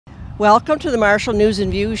Welcome to the Marshall News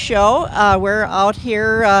and Views show. We're out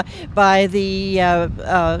here by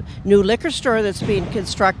the new liquor store that's being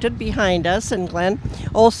constructed behind us, and Glenn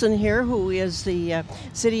Olson here, who is the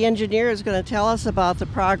city engineer, is going to tell us about the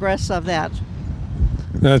progress of that.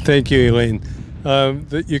 Thank you, Elaine.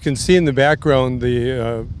 You can see in the background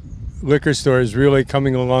the liquor store is really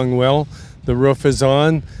coming along well. The roof is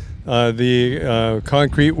on. The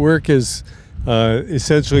concrete work is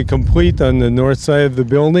essentially complete on the north side of the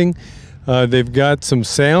building. They've got some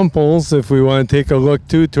samples, if we want to take a look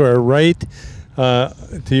to our right,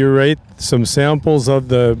 to your right, some samples of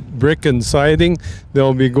the brick and siding.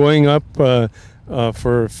 They'll be going up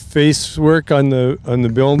for face work on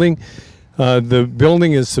the building. The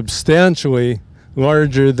building is substantially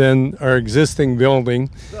larger than our existing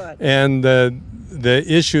building. Good. And the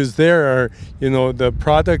issues there are, the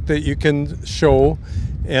product that you can show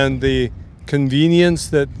and the convenience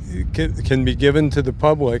that can be given to the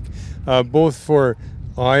public, both for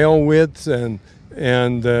aisle widths and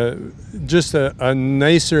just a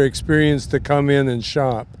nicer experience to come in and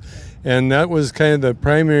shop. And that was kind of the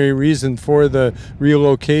primary reason for the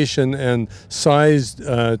relocation and size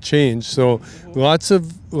change. So lots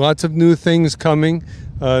of new things coming.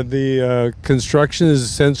 The construction is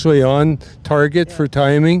essentially on target for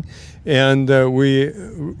timing, and we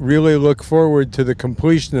really look forward to the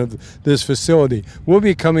completion of this facility. We'll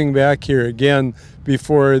be coming back here again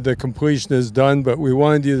before the completion is done, but we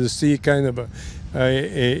wanted you to see kind of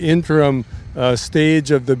a interim stage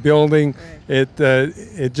of the building. Right.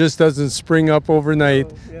 It just doesn't spring up overnight.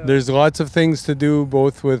 Oh, yeah. There's lots of things to do,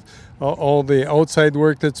 both with all the outside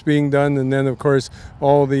work that's being done, and then of course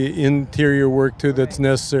all the interior work too that's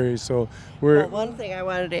necessary. So well, one thing I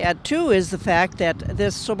wanted to add too is the fact that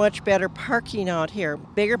there's so much better parking out here,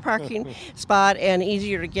 bigger parking spot and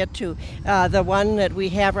easier to get to. The one that we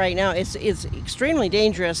have right now is extremely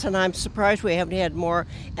dangerous, and I'm surprised we haven't had more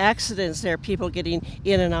accidents there, people getting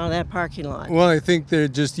in and out of that parking lot. Well, I think they're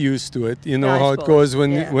just used to it. You know how it goes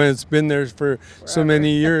when it's been there for so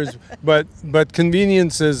many years. But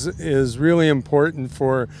convenience is really important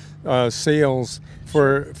for sales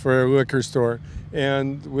for a liquor store.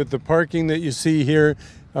 And with the parking that you see here,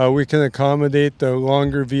 we can accommodate the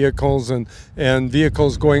longer vehicles and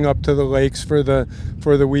vehicles going up to the lakes for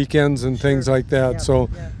the weekends and things like that. So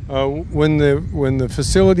when the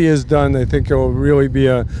facility is done, I think it will really be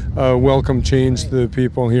a welcome change to the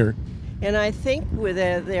people here. And I think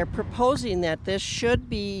they're proposing that this should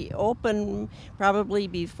be open probably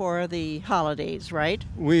before the holidays, right?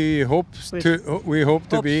 We hope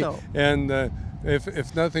to be, so. And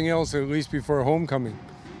if nothing else, at least before homecoming.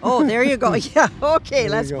 Oh, there you go. Yeah, okay,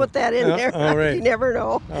 let's put that in there. All right. You never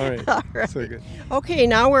know. All right. All right. So good. Okay,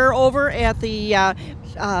 now we're over at the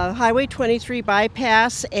Highway 23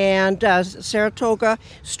 bypass and Saratoga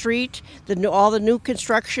Street, all the new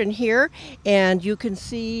construction here, and you can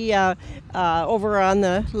see over on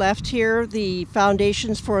the left here the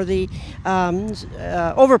foundations for the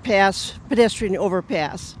overpass, pedestrian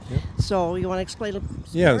overpass. Yep. So you want to explain a little more?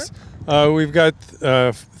 Yes. We've got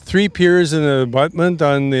 3 piers and an abutment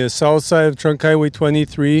on the south side of Trunk Highway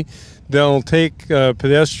 23. They'll take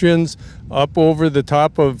pedestrians up over the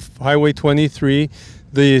top of Highway 23.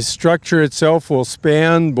 The structure itself will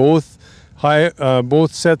span both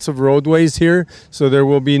sets of roadways here, so there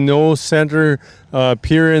will be no center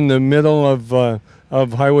pier in the middle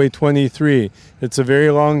of Highway 23. It's a very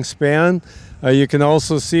long span. You can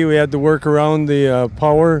also see we had to work around the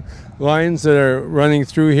power lines that are running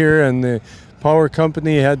through here, and the power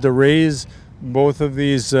company had to raise both of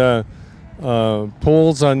these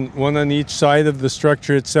poles, one on each side of the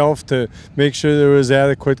structure itself, to make sure there was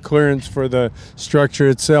adequate clearance for the structure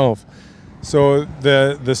itself. So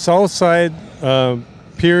the south side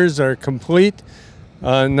piers are complete.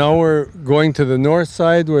 Now we're going to the north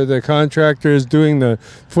side, where the contractor is doing the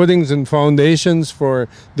footings and foundations for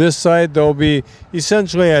this side. They'll be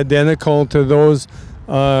essentially identical to those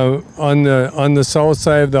on the south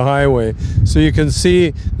side of the highway. So you can see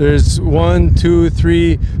there's 1, 2,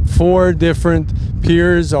 3, 4 different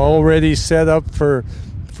piers already set up for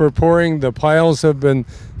pouring. The piles have been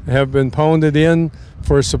pounded in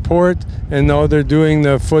for support, and now they're doing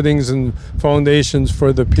the footings and foundations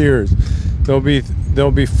for the piers.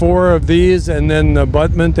 There'll be 4 of these, and then the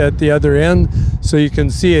abutment at the other end. So you can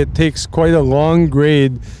see it takes quite a long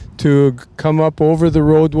grade to come up over the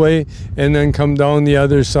roadway and then come down the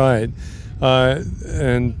other side.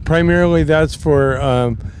 And primarily that's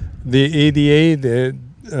for the ADA,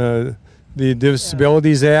 the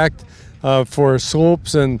Disabilities Act, for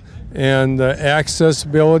slopes and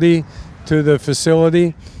accessibility to the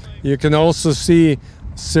facility. You can also see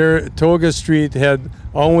Saratoga Street had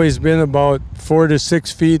always been about 4 to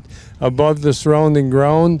 6 feet above the surrounding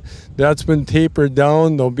ground. That's been tapered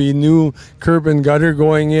down. There'll be new curb and gutter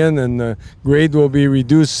going in, and the grade will be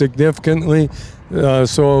reduced significantly, so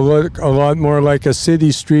it'll look a lot more like a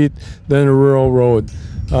city street than a rural road.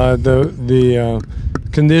 The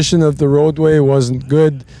condition of the roadway wasn't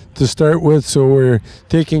good to start with, so we're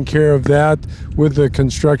taking care of that with the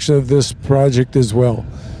construction of this project as well.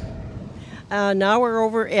 Now we're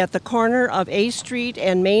over at the corner of A Street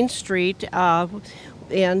and Main Street, and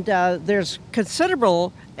there's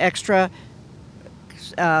considerable extra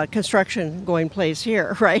construction going place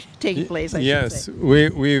here, right? Taking place, I should say. Yes,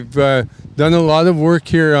 we've done a lot of work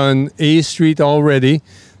here on A Street already.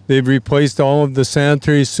 They've replaced all of the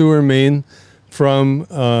sanitary sewer main from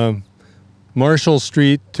Marshall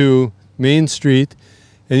Street to Main Street,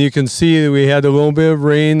 and you can see that we had a little bit of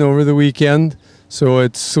rain over the weekend, so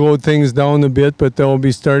it slowed things down a bit, but they'll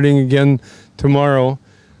be starting again tomorrow.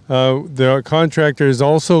 The contractor is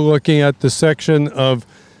also looking at the section of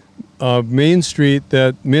Main Street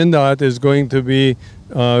that MnDOT is going to be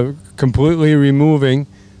completely removing.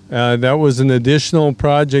 That was an additional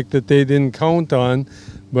project that they didn't count on,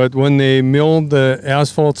 but when they milled the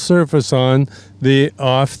asphalt surface on the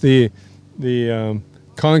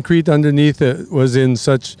concrete underneath it was in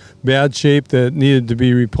such bad shape that it needed to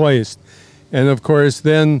be replaced. And of course,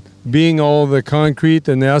 then being all the concrete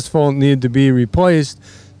and asphalt needed to be replaced,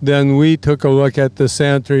 then we took a look at the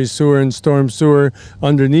sanitary sewer and storm sewer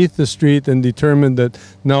underneath the street and determined that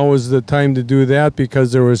now was the time to do that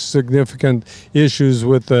because there were significant issues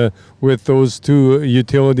with those two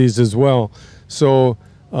utilities as well. So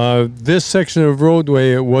this section of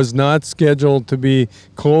roadway was not scheduled to be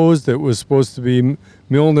closed. It was supposed to be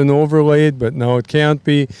milled and overlaid, but now it can't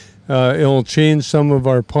be. It'll change some of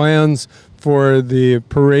our plans for the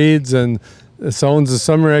parades and sounds of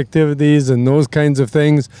summer activities and those kinds of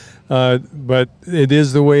things, but it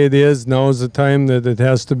is the way it is. Now is the time that it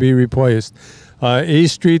has to be replaced. A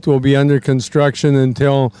Street will be under construction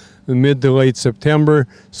until mid to late September,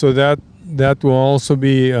 so that will also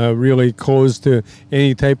be really closed to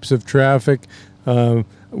any types of traffic.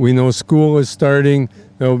 We know school is starting.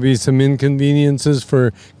 There will be some inconveniences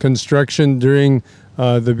for construction during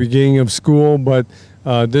the beginning of school, but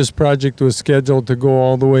this project was scheduled to go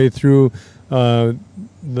all the way through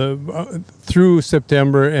through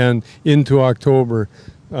September and into October.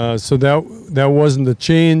 So that wasn't a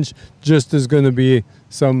change, just as going to be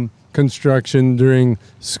some construction during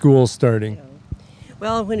school starting.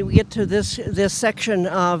 Well, when we get to this section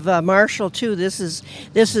of Marshall too, this is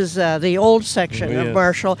the old section of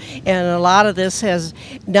Marshall, and a lot of this has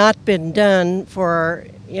not been done for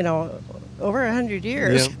over 100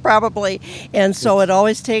 years probably, and so it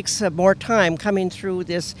always takes more time coming through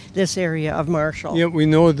this area of Marshall. Yeah, we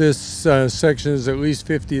know this section is at least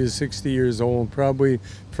 50 to 60 years old, probably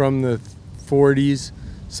from the 40s.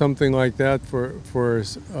 Something like that for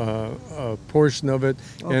a portion of it,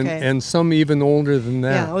 and some even older than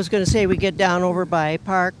that. Yeah, I was going to say we get down over by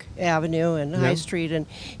Park Avenue and High Street,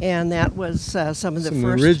 and that was some of the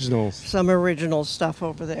first original stuff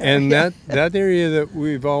over there. And that area that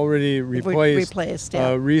we've already replaced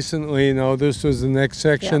recently. Now this was the next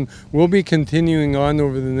section. We'll be continuing on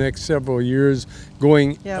over the next several years,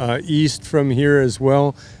 going east from here as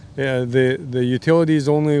well. The utilities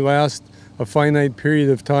only last a finite period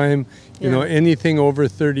of time. Anything over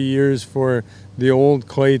 30 years for the old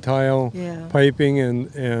clay tile piping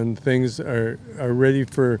and things are ready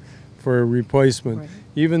for replacement. Right.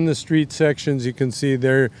 Even the street sections, you can see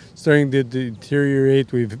they're starting to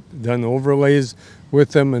deteriorate. We've done overlays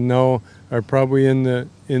with them and now are probably in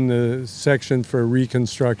the section for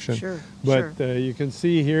reconstruction. Sure. But you can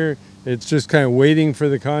see here, it's just kind of waiting for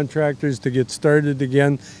the contractors to get started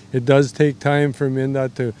again. It does take time for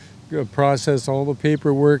MnDOT to process all the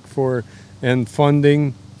paperwork and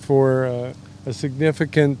funding for a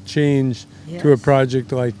significant change to a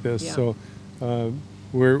project like this. So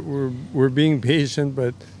we're being patient,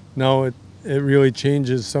 but now it really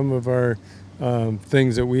changes some of our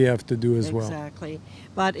things that we have to do as well. Exactly.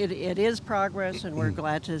 But it is progress, and we're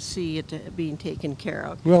glad to see it being taken care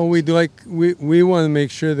of. Well, we want to make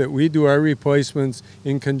sure that we do our replacements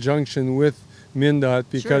in conjunction with MnDOT,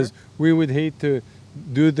 because we would hate to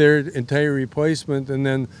do their entire replacement and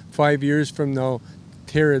then 5 years from now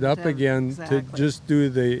tear it up again to just do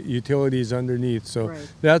the utilities underneath. So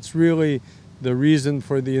that's really the reason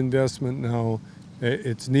for the investment now.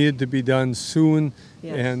 It's needed to be done soon,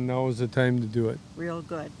 and now is the time to do it. Real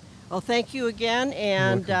good. Well, thank you again,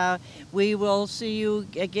 and we will see you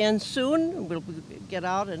again soon. We'll get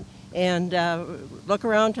out and look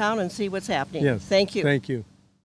around town and see what's happening. Yes. Thank you. Thank you.